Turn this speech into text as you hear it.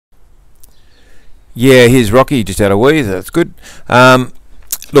Yeah, here's Rocky just had a wee. That's good.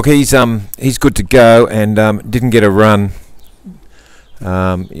 Look, he's good to go, and didn't get a run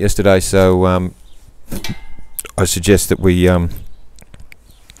yesterday, so I suggest that we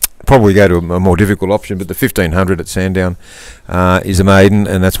probably go to a more difficult option, but the 1500 at Sandown is a maiden,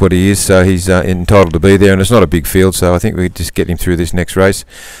 and that's what he is, so he's entitled to be there, and it's not a big field, so I think we just get him through this next race.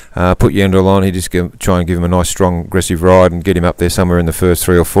 Put Yandel on, he just try and give him a nice strong aggressive ride and get him up there somewhere in the first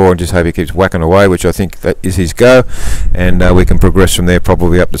 3 or 4, and just hope he keeps whacking away, which I think that is his go, and we can progress from there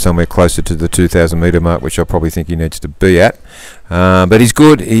probably up to somewhere closer to the 2000 metre mark, which I probably think he needs to be at. But he's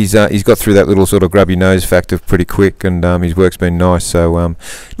good. He's got through that little sort of grubby nose factor pretty quick, and his work's been nice, so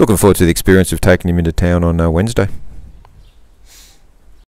looking forward to the experience of taking him into town on Wednesday.